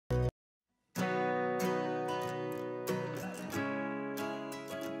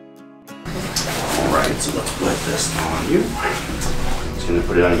right, so let's put this on you. Just gonna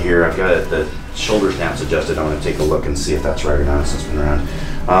put it on here. I've got the shoulder snaps adjusted. I'm gonna take a look and see if that's right or not since it's been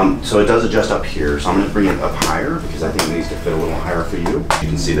around. So it does adjust up here, so I'm gonna bring it up higher because I think it needs to fit a little higher for you. You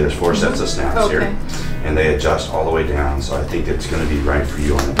can see there's 4 sets of snaps here, and they adjust all the way down, so I think it's gonna be right for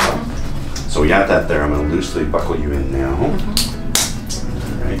you on the top. So we got that there. I'm gonna loosely buckle you in now.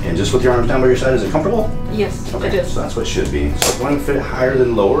 All right, and just with your arms down by your side, is it comfortable? Yes, okay, it is. So that's what it should be. So if we want to fit it higher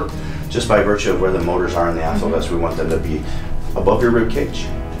than lower, just by virtue of where the motors are in the AffloVest, we want them to be above your rib cage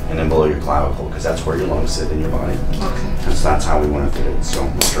and then below your clavicle, because that's where your lungs sit in your body. Okay. And so that's how we want to fit it. So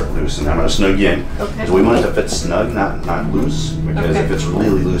we'll start loose, and I'm going to snug you in. Okay. Because we want it to fit snug, not loose, because if it's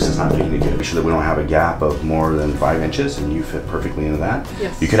really loose, it's not doing you good. Make sure that we don't have a gap of more than 5 inches, and you fit perfectly into that.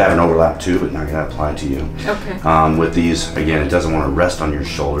 Yes. You could have an overlap too, but not going to apply to you. Okay. With these, again, it doesn't want to rest on your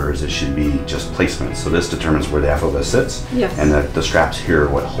shoulders. It should be just placement. So this determines where the AffloVest sits, yes, and the straps here are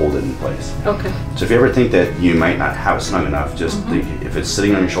what hold it in place. Okay. So if you ever think that you might not have it snug enough, just think, if it's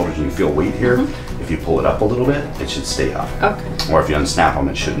sitting on your shoulders and you feel weight here, if you pull it up a little bit, it should stay up. Okay. Or if you unsnap them,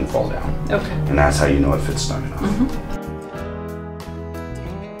 it shouldn't fall down. Okay. And that's how you know it fits snug enough.